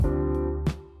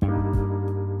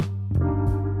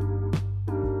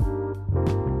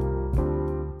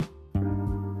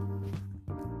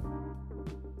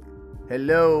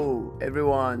Hello,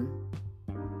 everyone.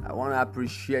 I want to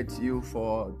appreciate you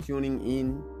for tuning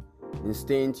in and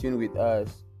staying tuned with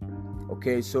us.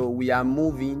 Okay, so we are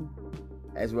moving.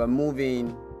 As we're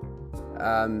moving,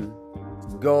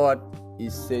 God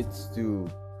is set to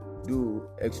do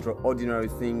extraordinary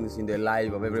things in the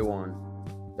life of everyone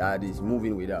that is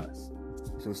moving with us.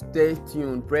 So stay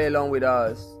tuned, pray along with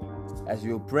us. As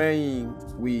you're praying,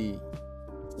 we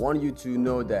want you to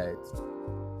know that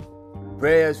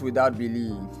prayers without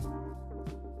belief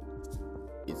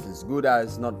is as good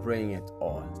as not praying at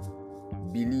all.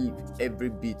 Believe every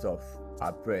bit of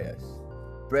our prayers.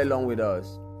 Pray along with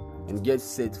us and get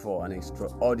set for an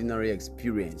extraordinary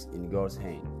experience in God's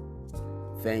hand.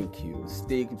 Thank you.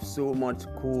 Stay so much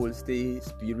cool, stay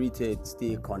spirited,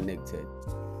 stay connected.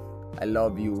 I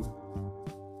love you.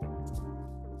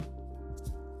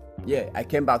 Yeah, I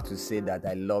came back to say that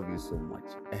I love you so much.